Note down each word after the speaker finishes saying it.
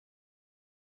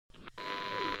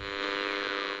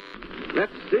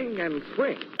Let's sing and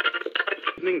swing.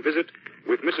 Evening visit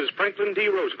with Mrs. Franklin D.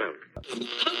 Roosevelt.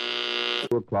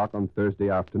 2 o'clock on Thursday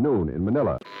afternoon in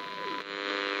Manila.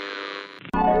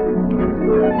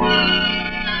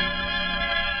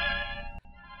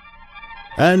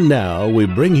 And now we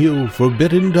bring you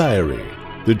Forbidden Diary,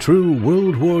 the true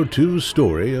World War II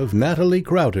story of Natalie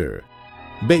Crowder,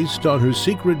 based on her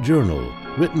secret journal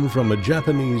written from a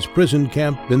Japanese prison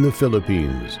camp in the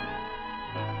Philippines.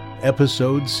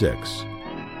 Episode 6,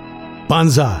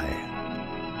 Banzai.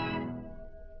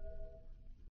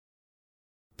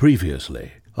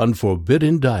 Previously on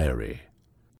Forbidden Diary.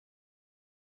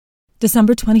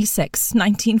 December 26,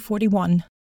 1941.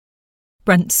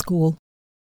 Brent School.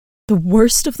 The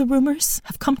worst of the rumors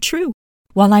have come true.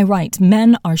 While I write,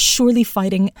 men are surely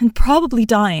fighting and probably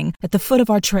dying at the foot of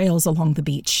our trails along the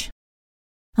beach.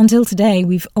 Until today,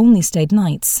 we've only stayed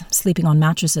nights, sleeping on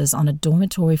mattresses on a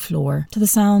dormitory floor, to the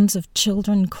sounds of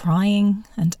children crying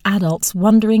and adults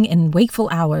wondering in wakeful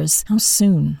hours how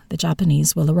soon the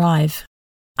Japanese will arrive.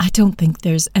 I don't think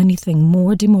there's anything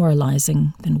more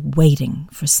demoralizing than waiting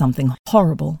for something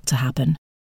horrible to happen.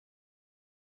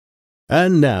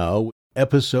 And now,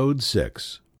 Episode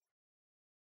 6.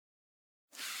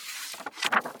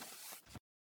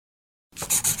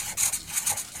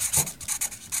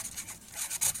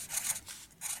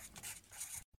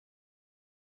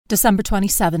 December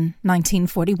 27,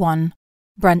 1941.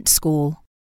 Brent School.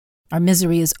 Our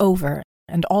misery is over,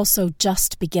 and also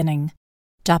just beginning.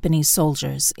 Japanese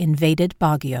soldiers invaded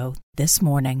Baguio this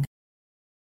morning.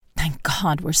 Thank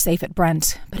God we're safe at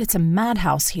Brent, but it's a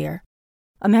madhouse here.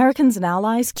 Americans and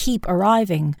allies keep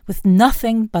arriving with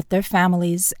nothing but their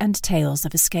families and tales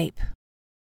of escape.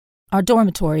 Our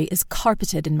dormitory is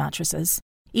carpeted in mattresses,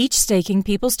 each staking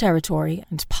people's territory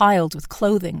and piled with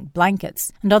clothing,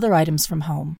 blankets, and other items from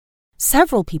home.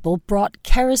 Several people brought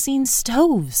kerosene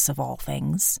stoves, of all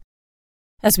things.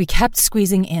 As we kept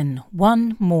squeezing in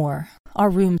one more, our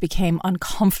room became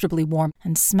uncomfortably warm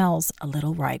and smells a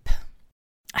little ripe.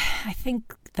 I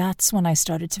think that's when I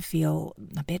started to feel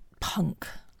a bit punk.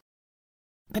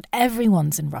 But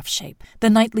everyone's in rough shape. The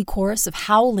nightly chorus of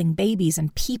howling babies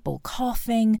and people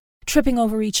coughing, tripping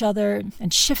over each other,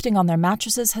 and shifting on their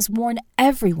mattresses has worn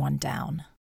everyone down.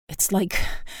 It's like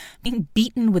being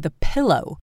beaten with a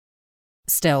pillow.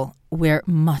 Still, we're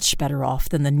much better off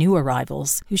than the new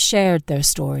arrivals who shared their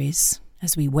stories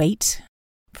as we wait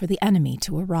for the enemy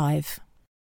to arrive.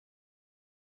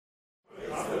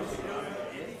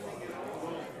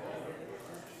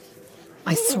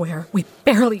 I swear, we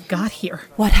barely got here.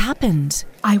 What happened?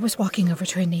 I was walking over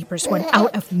to a neighbor's when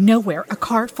out of nowhere a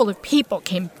car full of people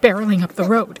came barreling up the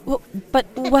road. Well, but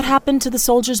what happened to the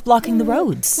soldiers blocking the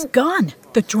roads? Gone.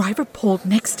 The driver pulled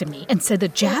next to me and said the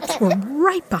Japs were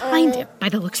right behind him. By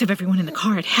the looks of everyone in the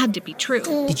car, it had to be true.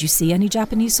 Did you see any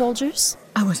Japanese soldiers?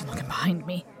 I wasn't looking behind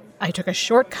me. I took a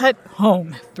shortcut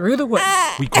home through the woods.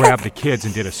 We grabbed the kids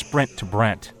and did a sprint to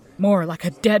Brent. More like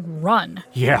a dead run.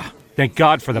 Yeah. Thank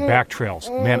God for the back trails.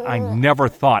 Man, I never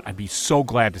thought I'd be so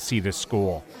glad to see this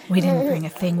school. We didn't bring a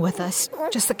thing with us,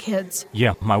 just the kids.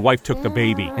 Yeah, my wife took the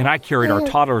baby, and I carried our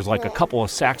toddlers like a couple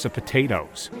of sacks of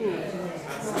potatoes.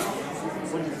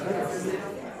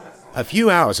 A few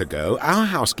hours ago, our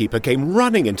housekeeper came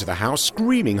running into the house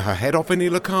screaming her head off in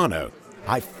Ilocano.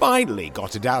 I finally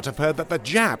got it out of her that the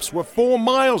Japs were 4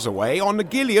 miles away on the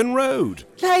Gillian Road.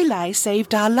 Lele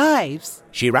saved our lives.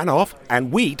 She ran off,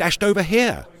 and we dashed over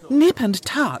here. Nip and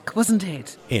tuck, wasn't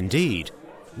it? Indeed.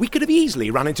 We could have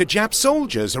easily run into Jap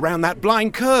soldiers around that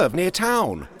blind curve near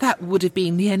town. That would have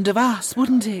been the end of us,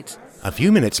 wouldn't it? A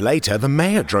few minutes later, the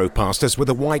mayor drove past us with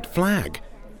a white flag.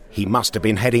 He must have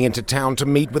been heading into town to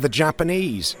meet with the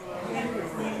Japanese.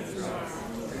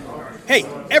 Hey,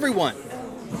 everyone!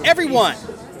 Everyone!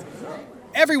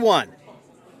 Everyone!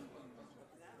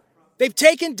 They've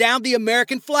taken down the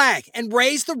American flag and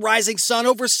raised the rising sun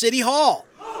over City Hall.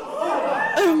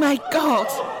 Oh my God!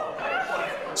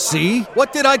 See?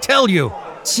 What did I tell you?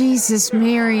 Jesus,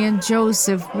 Mary, and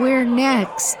Joseph, we're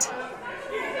next.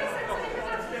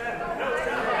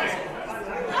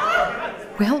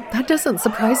 Well, that doesn't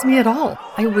surprise me at all.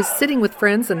 I was sitting with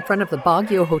friends in front of the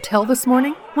Baguio Hotel this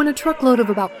morning when a truckload of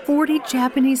about 40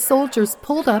 Japanese soldiers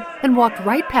pulled up and walked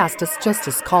right past us just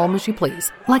as calm as you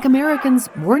please, like Americans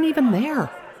weren't even there.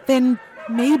 Then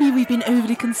maybe we've been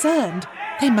overly concerned.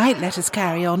 They might let us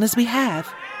carry on as we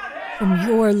have. From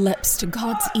your lips to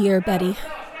God's ear, Betty.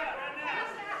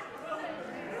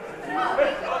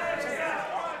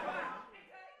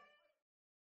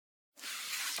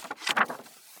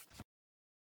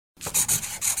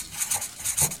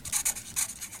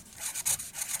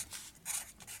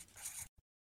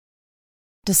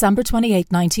 December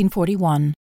 28,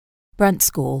 1941. Brent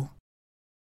School.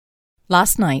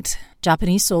 Last night,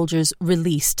 Japanese soldiers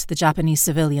released the Japanese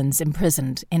civilians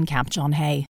imprisoned in Camp John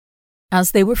Hay.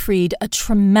 As they were freed, a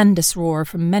tremendous roar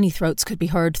from many throats could be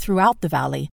heard throughout the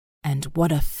valley, and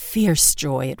what a fierce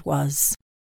joy it was.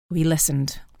 We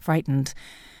listened, frightened,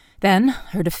 then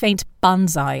heard a faint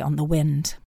Banzai on the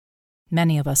wind.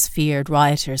 Many of us feared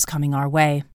rioters coming our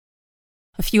way.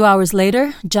 A few hours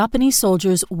later, Japanese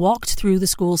soldiers walked through the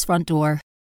school's front door.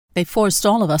 They forced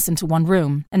all of us into one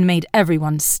room and made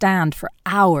everyone stand for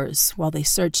hours while they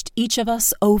searched each of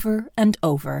us over and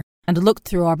over and looked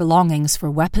through our belongings for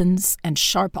weapons and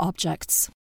sharp objects.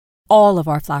 All of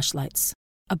our flashlights,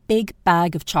 a big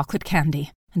bag of chocolate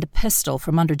candy, and a pistol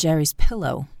from under Jerry's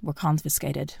pillow were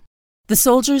confiscated. The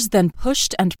soldiers then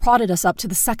pushed and prodded us up to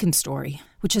the second story,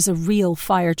 which is a real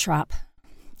fire trap.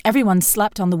 Everyone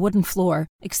slept on the wooden floor,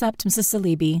 except Mrs.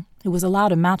 Salibi, who was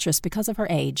allowed a mattress because of her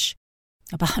age.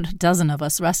 About a dozen of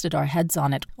us rested our heads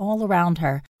on it all around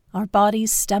her, our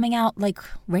bodies stemming out like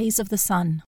rays of the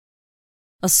sun.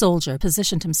 A soldier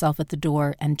positioned himself at the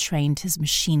door and trained his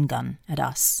machine gun at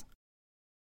us.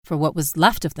 For what was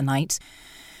left of the night,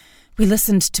 we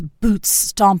listened to boots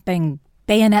stomping,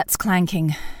 bayonets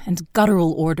clanking, and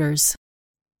guttural orders.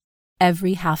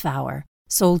 Every half hour,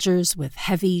 soldiers with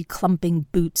heavy, clumping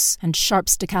boots and sharp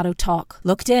staccato talk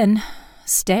looked in,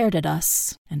 stared at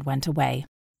us, and went away.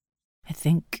 I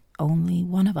think only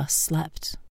one of us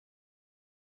slept.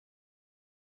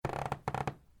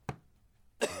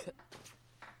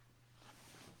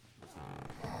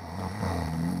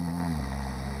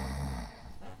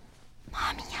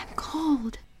 Mommy, I'm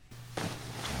cold.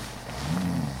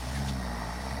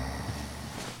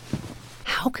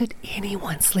 How could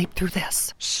anyone sleep through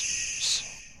this?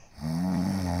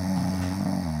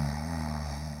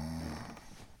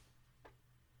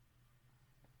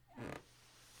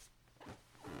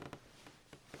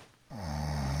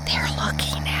 They're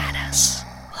looking at us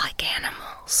like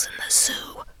animals in the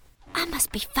zoo. I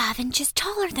must be 5 inches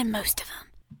taller than most of them.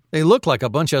 They look like a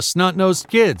bunch of snot-nosed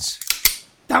kids.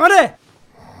 ¡Dámale!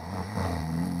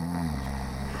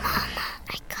 Mama,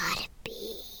 I gotta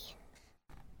be.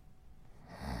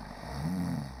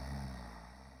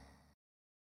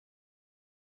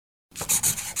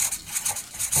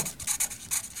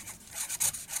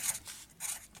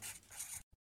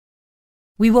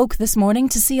 We woke this morning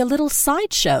to see a little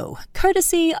sideshow,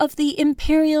 courtesy of the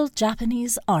Imperial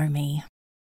Japanese Army.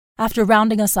 After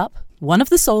rounding us up, one of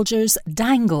the soldiers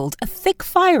dangled a thick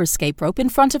fire escape rope in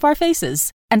front of our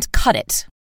faces and cut it.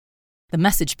 The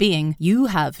message being, you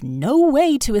have no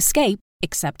way to escape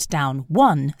except down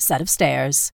one set of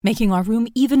stairs, making our room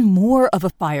even more of a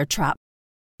fire trap.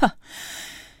 Huh.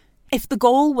 If the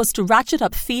goal was to ratchet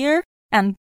up fear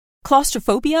and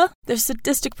claustrophobia, their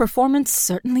sadistic performance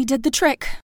certainly did the trick.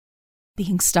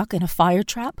 Being stuck in a fire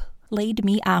trap laid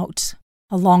me out,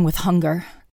 along with hunger.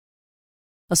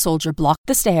 A soldier blocked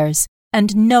the stairs,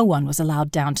 and no one was allowed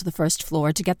down to the first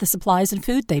floor to get the supplies and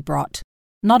food they brought.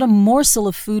 Not a morsel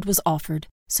of food was offered,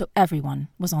 so everyone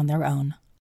was on their own.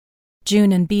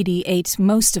 June and Beatty ate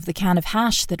most of the can of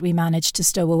hash that we managed to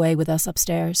stow away with us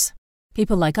upstairs.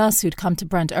 People like us who'd come to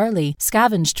Brent early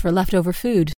scavenged for leftover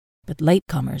food, but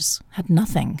latecomers had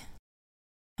nothing.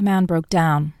 A man broke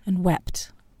down and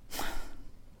wept.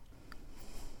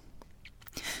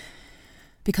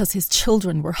 Because his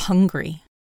children were hungry.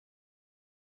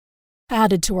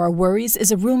 Added to our worries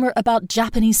is a rumor about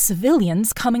Japanese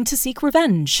civilians coming to seek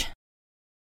revenge.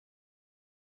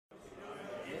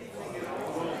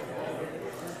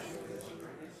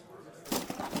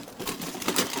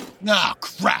 Ah,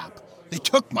 crap! They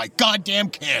took my goddamn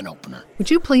can opener. Would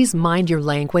you please mind your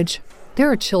language? There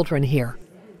are children here.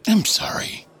 I'm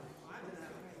sorry.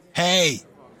 Hey,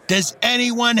 does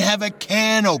anyone have a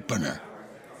can opener?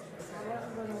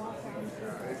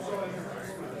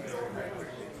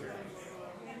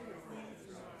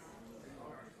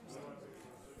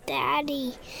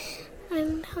 Daddy,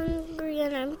 I'm hungry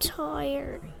and I'm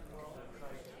tired.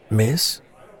 Miss?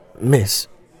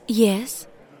 Yes?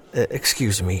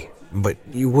 Excuse me, but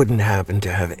you wouldn't happen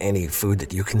to have any food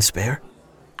that you can spare?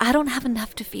 I don't have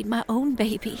enough to feed my own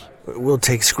baby. We'll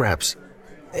take scraps.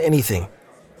 Anything.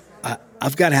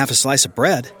 I've got half a slice of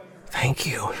bread. Thank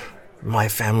you. My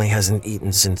family hasn't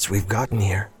eaten since we've gotten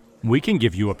here. We can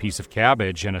give you a piece of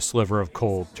cabbage and a sliver of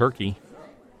cold turkey.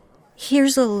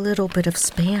 Here's a little bit of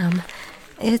Spam.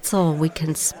 It's all we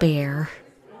can spare.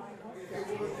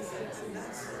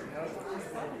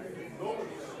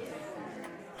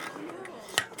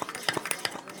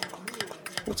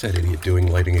 What's that idiot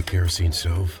doing lighting a kerosene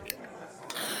stove?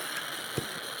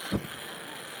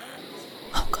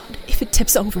 Oh God, if it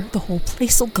tips over, the whole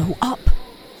place'll go up.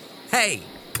 Hey,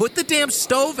 put the damn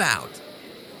stove out.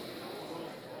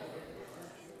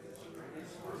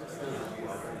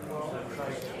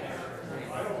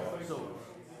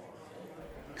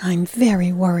 I'm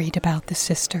very worried about the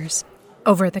sisters.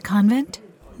 Over at the convent?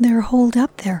 They're holed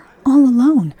up there, all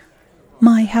alone.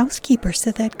 My housekeeper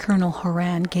said that Colonel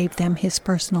Horan gave them his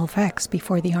personal effects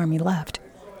before the army left.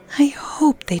 I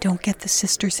hope they don't get the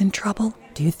sisters in trouble.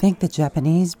 Do you think the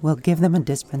Japanese will give them a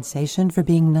dispensation for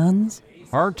being nuns?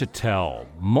 Hard to tell.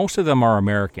 Most of them are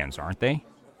Americans, aren't they?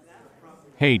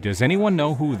 Hey, does anyone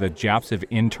know who the Japs have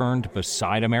interned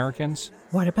beside Americans?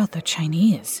 What about the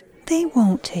Chinese? They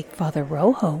won't take Father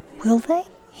Rojo, will they?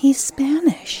 He's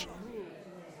Spanish.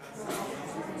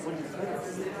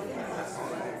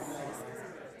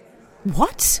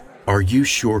 What? Are you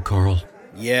sure, Carl?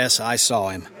 Yes, I saw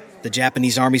him. The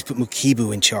Japanese army's put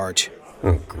Mukibu in charge.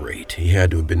 Oh, great. He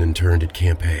had to have been interned at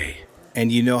Camp A.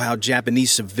 And you know how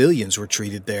Japanese civilians were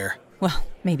treated there. Well,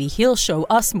 maybe he'll show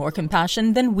us more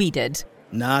compassion than we did.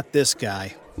 Not this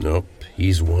guy. Nope,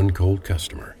 he's one cold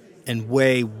customer. And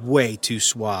way, way too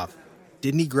suave.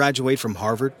 Didn't he graduate from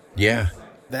Harvard? Yeah.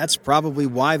 That's probably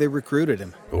why they recruited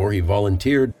him. Or he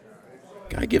volunteered.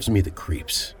 Guy gives me the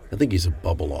creeps. I think he's a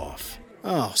bubble off.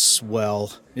 Oh,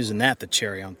 swell. Isn't that the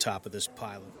cherry on top of this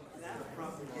pilot?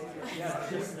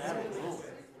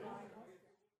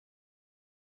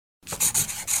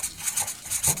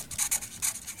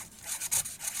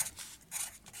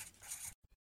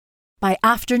 By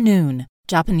afternoon,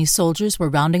 Japanese soldiers were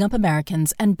rounding up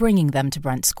Americans and bringing them to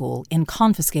Brent School in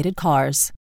confiscated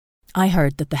cars. I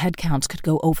heard that the head count could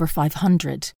go over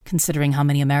 500, considering how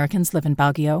many Americans live in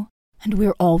Baguio, and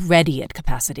we're already at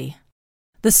capacity.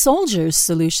 The soldiers'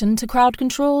 solution to crowd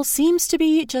control seems to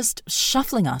be just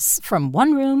shuffling us from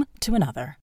one room to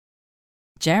another.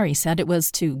 Jerry said it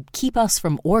was to keep us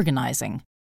from organizing,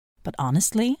 but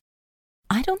honestly,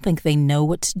 I don't think they know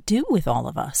what to do with all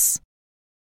of us.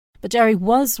 But Jerry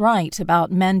was right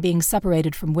about men being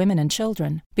separated from women and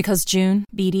children, because June,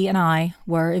 Beatty, and I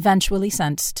were eventually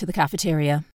sent to the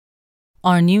cafeteria.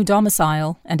 Our new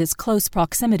domicile and its close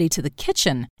proximity to the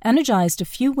kitchen energized a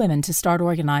few women to start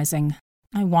organizing.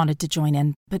 I wanted to join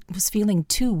in, but was feeling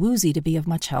too woozy to be of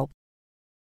much help.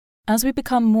 As we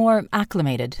become more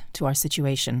acclimated to our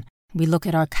situation, we look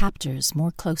at our captors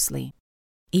more closely.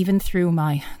 Even through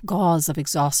my gauze of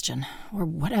exhaustion, or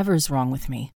whatever's wrong with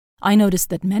me, I noticed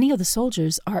that many of the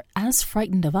soldiers are as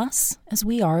frightened of us as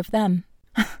we are of them.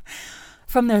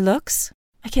 From their looks,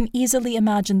 I can easily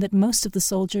imagine that most of the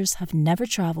soldiers have never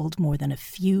traveled more than a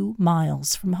few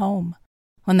miles from home.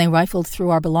 When they rifled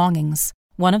through our belongings,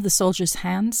 one of the soldiers'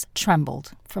 hands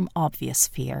trembled from obvious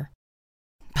fear.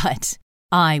 But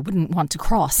I wouldn't want to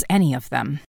cross any of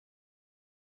them.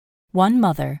 One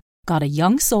mother got a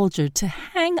young soldier to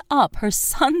hang up her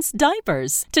son's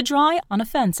diapers to dry on a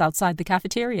fence outside the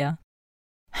cafeteria.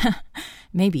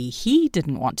 Maybe he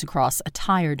didn't want to cross a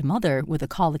tired mother with a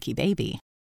colicky baby.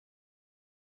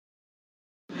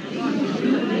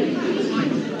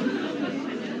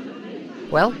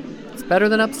 Well, it's better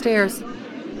than upstairs.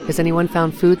 Has anyone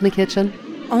found food in the kitchen?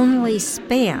 Only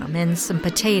Spam and some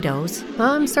potatoes.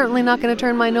 I'm certainly not going to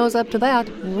turn my nose up to that.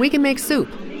 We can make soup.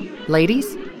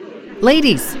 Ladies?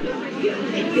 Ladies!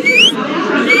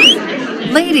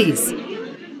 Ladies!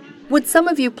 Would some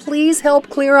of you please help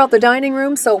clear out the dining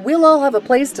room so we'll all have a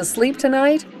place to sleep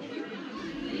tonight?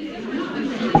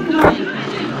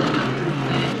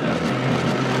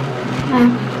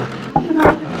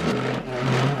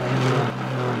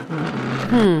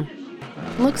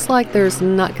 Looks like there's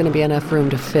not going to be enough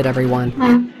room to fit everyone.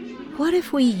 What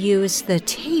if we use the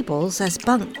tables as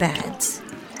bunk beds?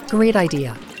 Great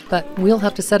idea, but we'll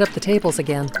have to set up the tables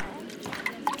again.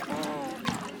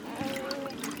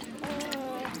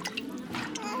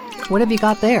 What have you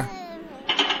got there?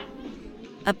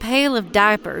 A pail of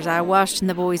diapers I washed in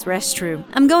the boys' restroom.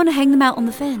 I'm going to hang them out on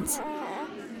the fence.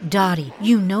 Dottie,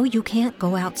 you know you can't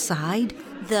go outside.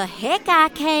 The heck I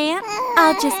can't.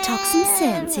 I'll just talk some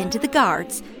sense into the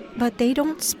guards. But they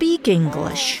don't speak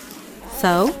English.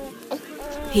 So?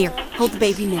 Here, hold the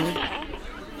baby Millie.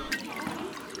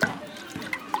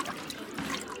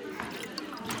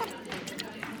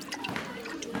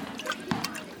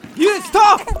 You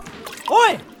stop!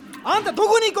 Oi! あんたど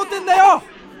こに行こってんだよ!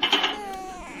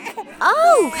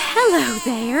 Oh, hello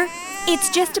there.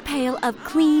 It's just a pail of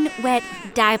clean, wet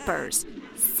diapers.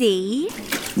 See?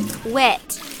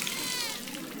 Wet.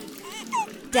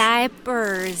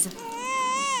 Diapers.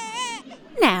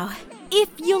 Now, if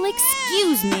you'll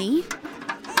excuse me...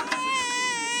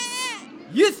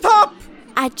 You stop!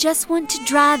 I just want to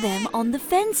dry them on the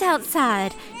fence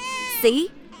outside.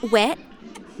 See? Wet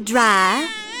dry,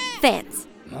 fence.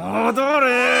 戻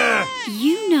れ!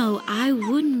 You know I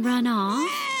wouldn't run off.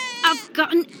 I've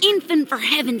got an infant, for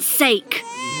heaven's sake.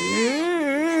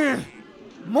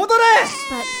 戻れ!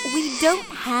 But we don't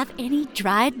have any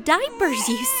dried diapers,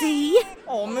 you see.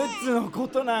 おむつのこ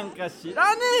となんか知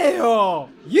らねえよ!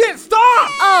 Yeah, stop!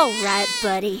 All right,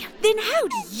 buddy. Then how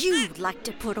do you like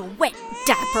to put a wet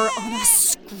diaper on a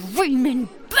screaming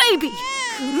baby?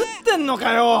 狂ってんの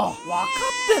かよ! わか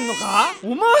ってんのか? お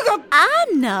前が...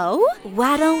 I know.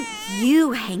 Why don't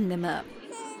you hang them up?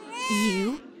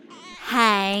 You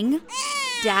hang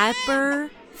diaper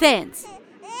fence.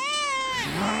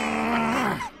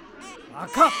 わ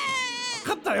か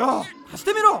ったよ! 貸し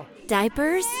てみろ!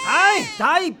 Diapers? はい、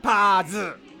ダイパー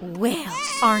ズ! Well,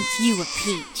 aren't you a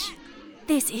peach?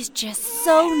 This is just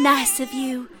so nice of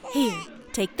you. Here,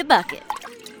 take the bucket.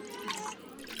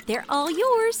 They're all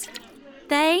yours.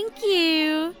 Thank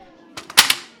you.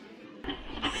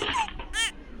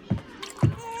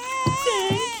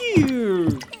 Thank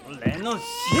you. 俺の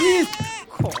尻!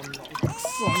 このク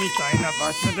ソみたいな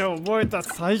場所で覚えた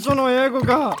最初の英語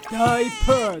がダイ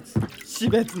パーズ. 死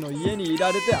別の家にい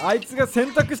られてあいつが洗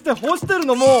濯して干してる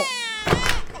のも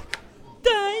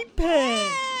ダイパー.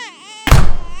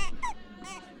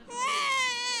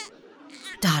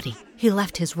 Dottie, he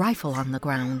left his rifle on the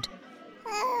ground.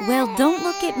 Well, don't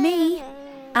look at me.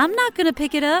 I'm not going to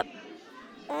pick it up.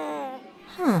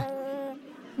 Huh.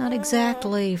 Not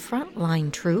exactly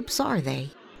frontline troops, are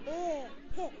they?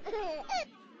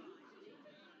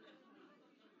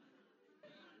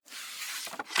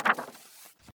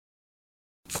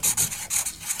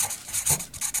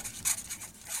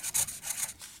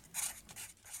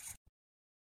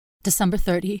 December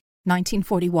 30,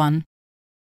 1941.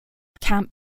 Camp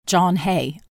John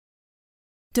Hay.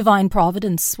 Divine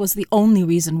Providence was the only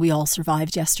reason we all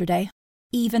survived yesterday.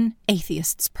 Even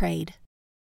atheists prayed.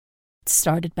 It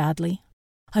started badly.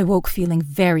 I woke feeling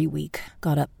very weak,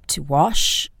 got up to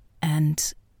wash,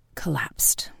 and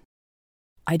collapsed.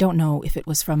 I don't know if it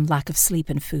was from lack of sleep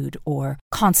and food or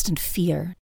constant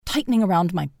fear, tightening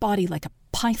around my body like a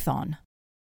python.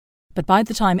 But by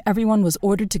the time everyone was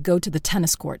ordered to go to the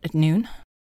tennis court at noon,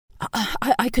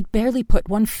 I could barely put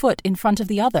one foot in front of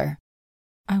the other.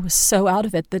 I was so out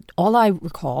of it that all I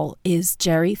recall is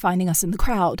Jerry finding us in the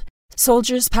crowd,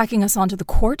 soldiers packing us onto the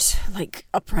court like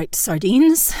upright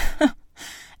sardines,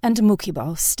 and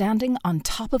Mukibo standing on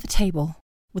top of a table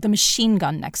with a machine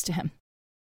gun next to him.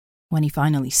 When he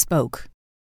finally spoke,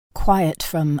 quiet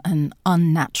from an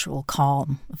unnatural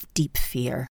calm of deep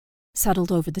fear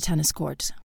settled over the tennis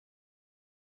court.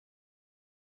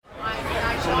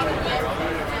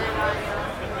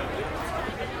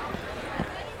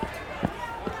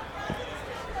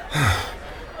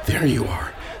 There you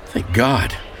are. Thank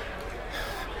God.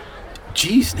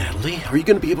 Geez, Natalie, are you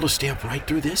going to be able to stay up right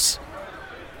through this?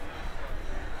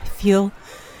 I feel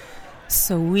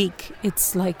so weak.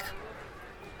 It's like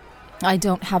I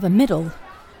don't have a middle,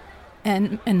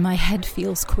 and my head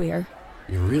feels queer.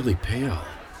 You're really pale.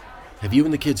 Have you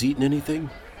and the kids eaten anything?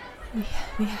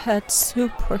 We had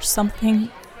soup or something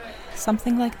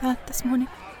like that this morning.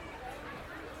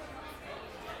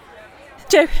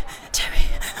 Jerry,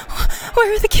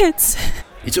 where are the kids?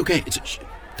 It's okay.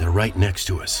 They're right next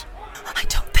to us. I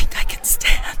don't think I can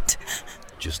stand.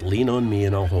 Just lean on me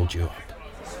and I'll hold you up.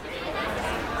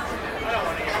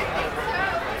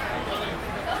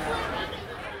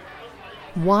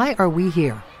 Why are we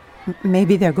here?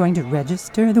 Maybe they're going to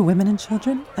register the women and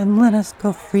children and let us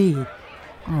go free.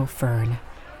 Oh, Fern,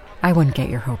 I wouldn't get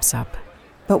your hopes up.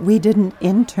 But we didn't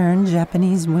intern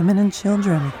Japanese women and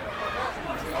children.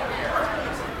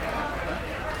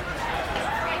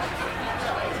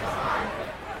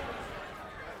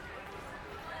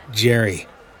 Jerry,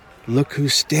 look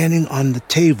who's standing on the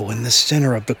table in the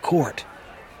center of the court.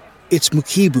 It's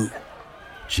Mukibu.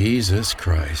 Jesus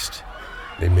Christ.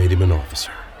 They made him an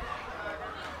officer.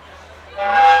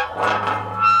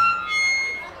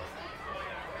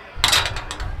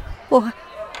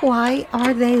 Why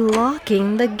are they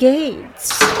locking the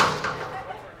gates?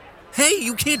 Hey,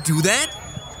 you can't do that!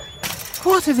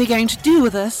 What are they going to do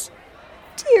with us?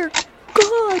 Dear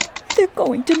God, they're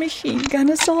going to machine gun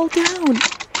us all down.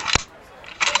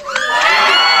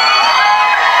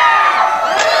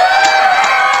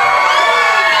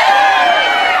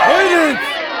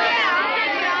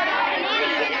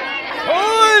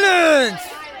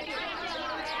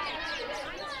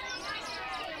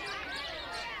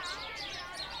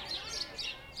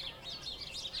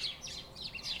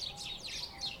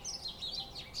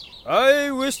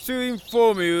 I wish to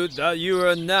inform you that you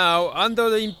are now under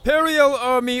the Imperial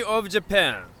Army of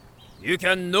Japan. You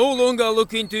can no longer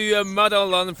look into your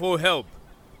motherland for help.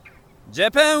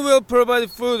 Japan will provide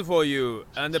food for you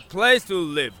and a place to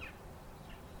live.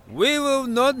 We will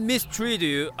not mistreat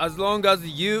you as long as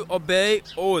you obey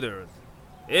orders.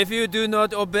 If you do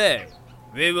not obey,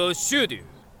 we will shoot you.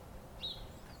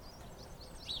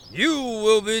 You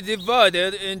will be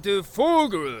divided into 4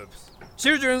 groups.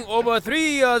 Children over 3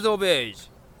 years of age,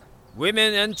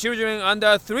 women and children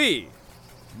under 3,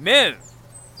 men,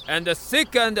 and the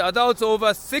sick and adults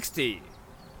over 60.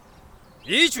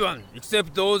 Each one,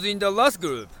 except those in the last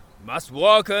group, must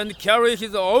walk and carry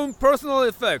his own personal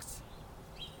effects.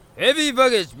 Heavy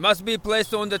baggage must be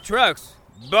placed on the tracks,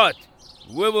 but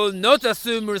we will not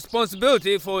assume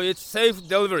responsibility for its safe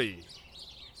delivery.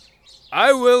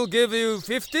 I will give you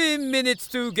 15 minutes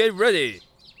to get ready.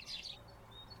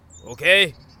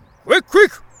 Okay? Quick,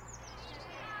 quick!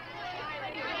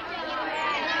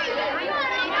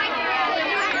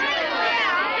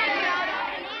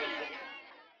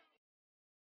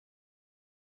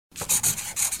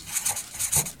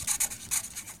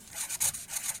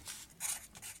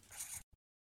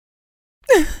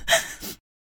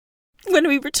 When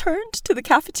we returned to the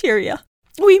cafeteria,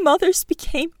 we mothers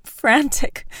became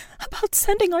frantic about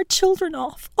sending our children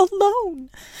off alone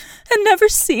and never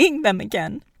seeing them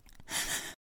again.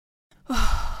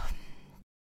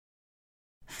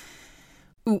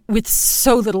 With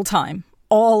so little time,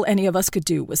 all any of us could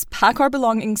do was pack our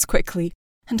belongings quickly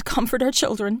and comfort our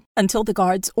children until the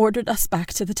guards ordered us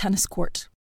back to the tennis court.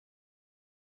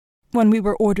 When we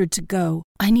were ordered to go,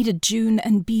 I needed June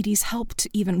and Beatty's help to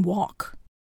even walk.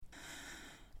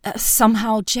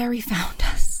 Somehow Jerry found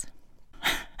us.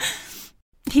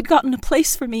 He'd gotten a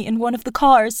place for me in one of the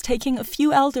cars, taking a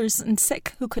few elders and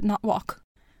sick who could not walk.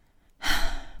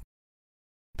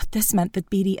 But this meant that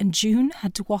Beatty and June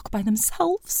had to walk by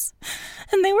themselves,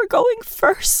 and they were going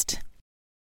first.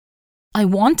 I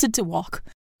wanted to walk,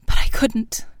 but I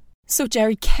couldn't, so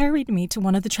Jerry carried me to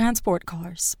one of the transport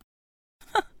cars.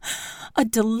 A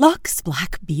deluxe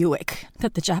black Buick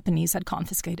that the Japanese had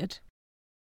confiscated.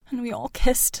 And we all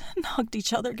kissed and hugged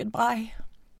each other goodbye.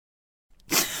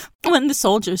 When the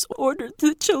soldiers ordered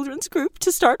the children's group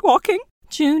to start walking,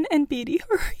 June and Beatty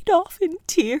hurried off in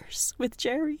tears with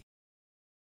Jerry.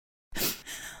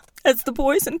 As the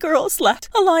boys and girls left,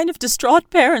 a line of distraught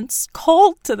parents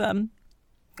called to them.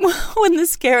 When the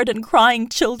scared and crying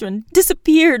children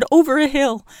disappeared over a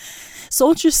hill,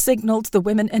 soldiers signaled the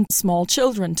women and small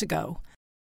children to go.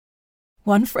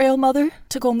 One frail mother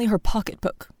took only her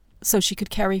pocketbook so she could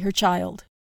carry her child.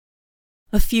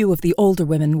 A few of the older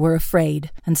women were afraid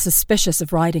and suspicious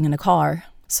of riding in a car,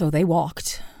 so they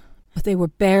walked, but they were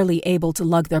barely able to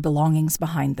lug their belongings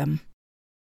behind them.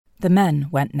 The men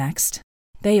went next.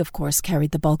 They, of course,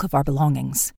 carried the bulk of our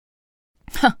belongings.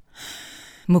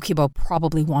 Mukibo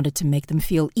probably wanted to make them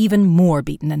feel even more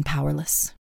beaten and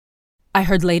powerless. I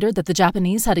heard later that the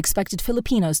Japanese had expected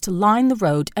Filipinos to line the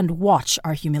road and watch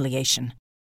our humiliation.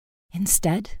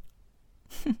 Instead,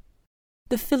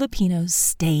 the Filipinos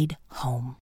stayed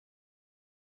home.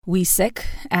 We sick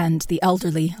and the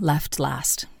elderly left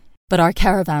last, but our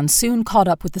caravan soon caught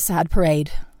up with the sad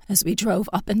parade as we drove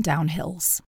up and down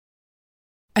hills.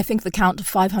 I think the count of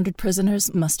 500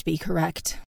 prisoners must be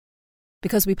correct,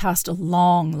 because we passed a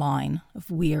long line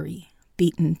of weary,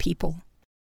 beaten people.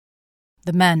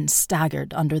 The men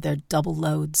staggered under their double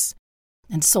loads,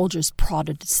 and soldiers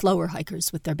prodded slower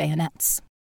hikers with their bayonets.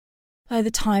 By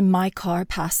the time my car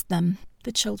passed them,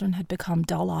 the children had become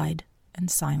dull-eyed and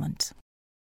silent.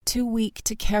 Too weak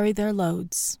to carry their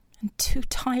loads and too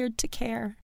tired to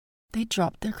care, they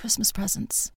dropped their Christmas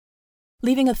presents,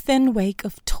 leaving a thin wake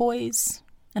of toys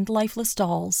and lifeless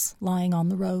dolls lying on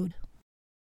the road.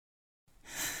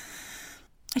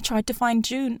 I tried to find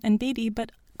June and Beatty,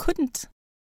 but couldn't.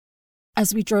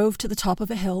 As we drove to the top of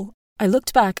a hill, I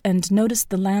looked back and noticed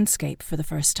the landscape for the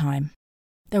first time.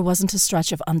 There wasn't a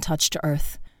stretch of untouched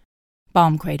earth.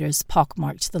 Bomb craters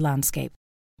pockmarked the landscape.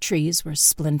 Trees were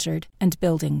splintered and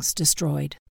buildings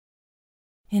destroyed.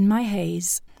 In my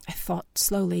haze, I thought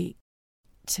slowly,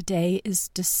 today is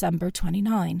December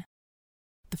 29.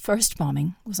 The first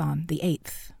bombing was on the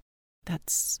 8th.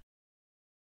 That's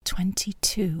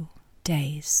 22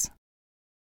 days.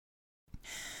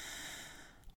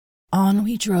 On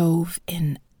we drove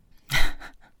in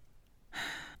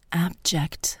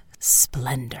abject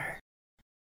splendor.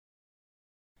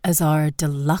 As our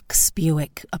deluxe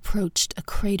Buick approached a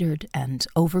cratered and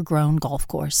overgrown golf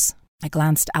course, I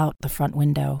glanced out the front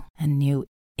window and knew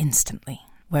instantly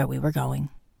where we were going.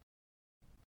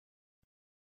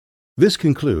 This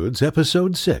concludes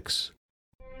episode 6.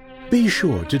 Be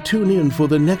sure to tune in for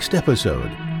the next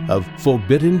episode of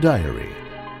Forbidden Diary.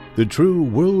 the true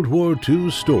World War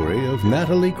II story of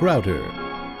Natalie Crowder,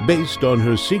 based on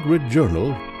her secret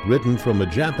journal written from a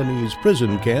Japanese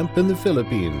prison camp in the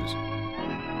Philippines.